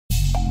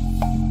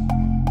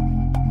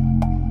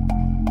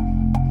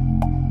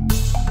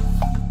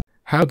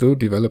How do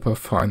developers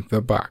find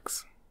the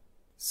bugs?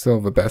 So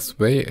the best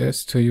way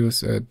is to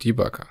use a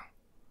debugger.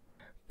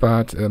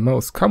 But the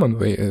most common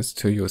way is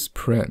to use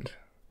print.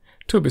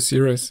 To be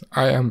serious,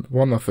 I am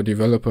one of the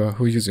developers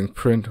who using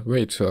print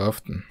way too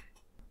often.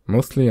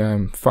 Mostly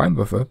I'm fine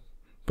with it,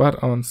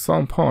 but on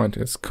some point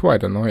it's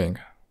quite annoying.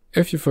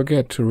 If you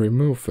forget to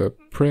remove the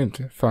print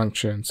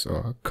functions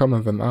or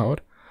comment them out,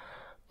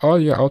 all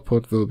your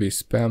output will be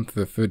spammed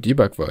with the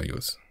debug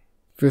values.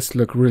 This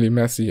looks really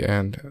messy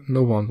and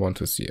no one wants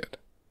to see it.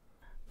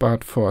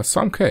 But for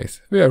some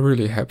case, they are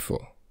really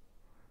helpful.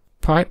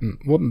 Python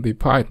wouldn't be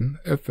Python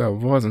if there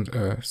wasn't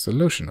a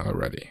solution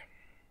already.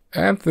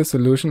 And the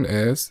solution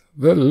is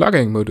the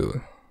logging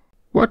module.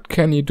 What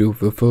can you do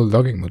with the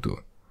logging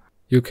module?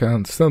 You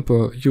can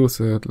simply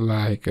use it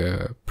like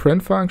a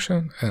print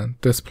function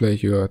and display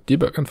your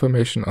debug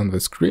information on the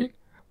screen,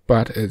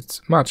 but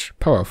it's much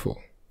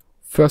powerful.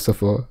 First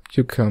of all,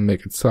 you can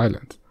make it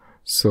silent,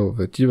 so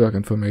the debug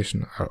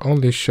information are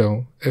only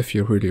shown if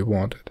you really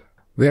want it.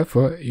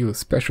 Therefore, you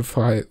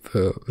specify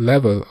the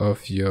level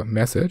of your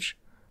message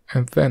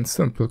and then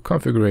simply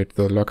configure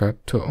the logger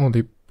to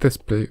only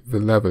display the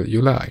level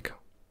you like.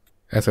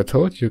 As I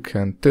told, you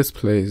can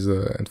display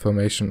the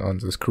information on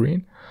the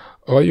screen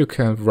or you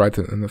can write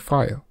it in a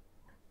file.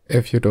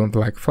 If you don't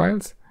like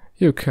files,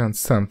 you can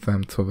send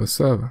them to the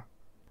server.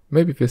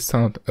 Maybe this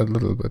sounds a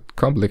little bit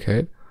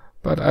complicated,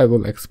 but I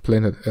will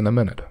explain it in a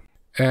minute.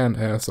 And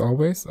as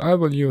always, I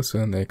will use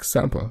an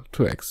example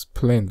to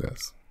explain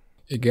this.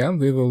 Again,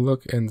 we will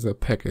look in the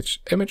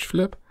package image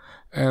flip,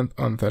 and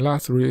on the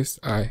last release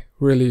I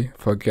really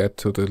forget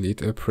to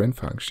delete a print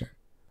function.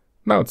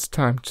 Now it's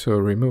time to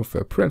remove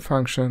the print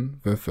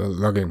function with the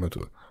logging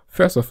module.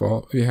 First of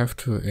all, we have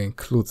to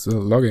include the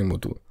logging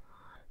module,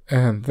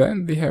 and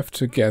then we have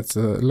to get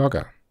the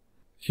logger.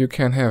 You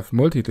can have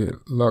multiple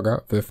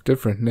logger with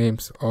different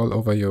names all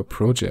over your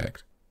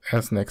project.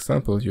 As an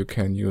example, you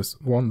can use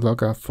one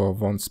logger for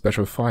one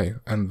special file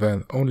and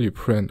then only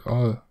print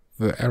all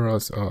the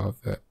errors or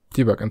the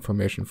debug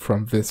information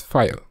from this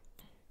file.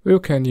 You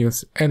can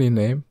use any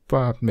name,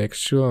 but make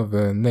sure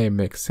the name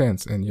makes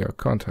sense in your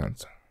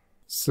content.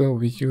 So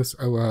we use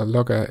our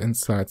logger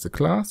inside the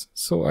class,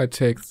 so I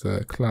take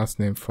the class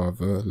name for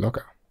the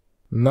logger.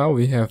 Now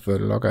we have the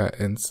logger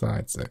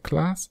inside the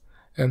class,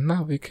 and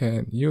now we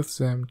can use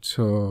them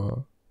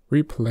to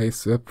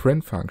replace the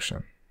print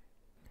function.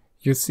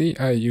 You see,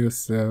 I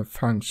use the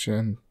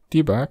function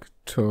debug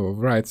to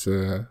write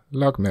the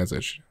log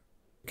message.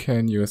 You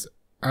can use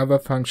other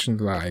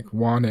functions like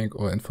warning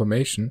or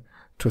information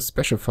to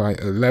specify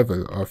a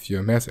level of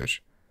your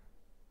message.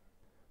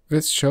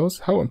 This shows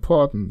how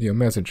important your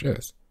message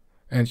is,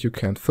 and you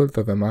can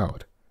filter them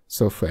out.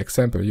 So for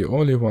example, you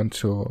only want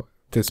to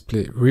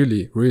display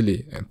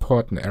really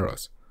important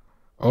errors,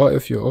 or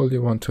if you only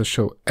want to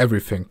show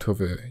everything to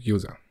the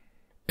user.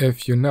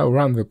 If you now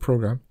run the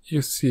program,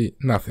 you see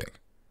nothing.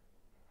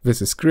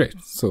 This is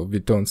great, so we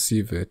don't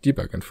see the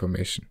debug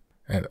information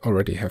and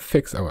already have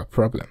fixed our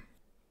problem.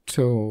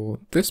 To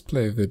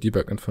display the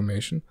debug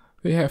information,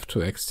 we have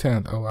to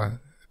extend our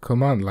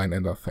command line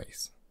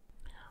interface.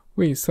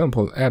 We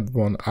simply add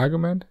one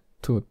argument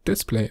to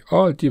display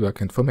all debug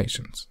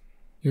informations.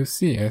 You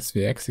see, as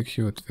we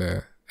execute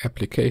the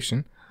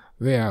application,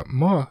 there are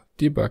more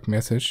debug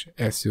message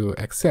as you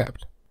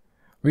accept.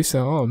 These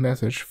are all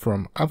message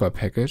from other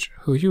package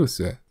who use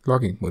the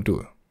logging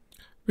module.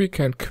 We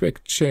can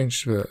quick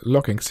change the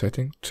logging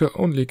setting to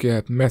only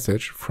get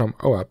message from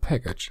our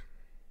package.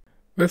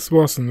 This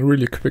was a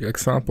really quick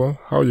example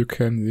how you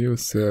can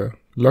use the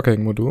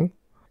logging module.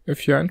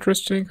 If you're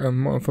interested in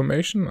more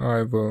information,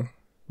 I will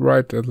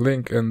write a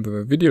link in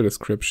the video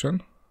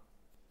description.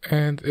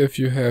 And if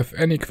you have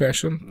any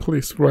question,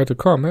 please write a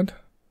comment.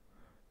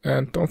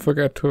 And don't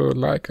forget to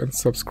like and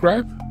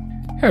subscribe.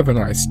 Have a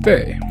nice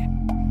day.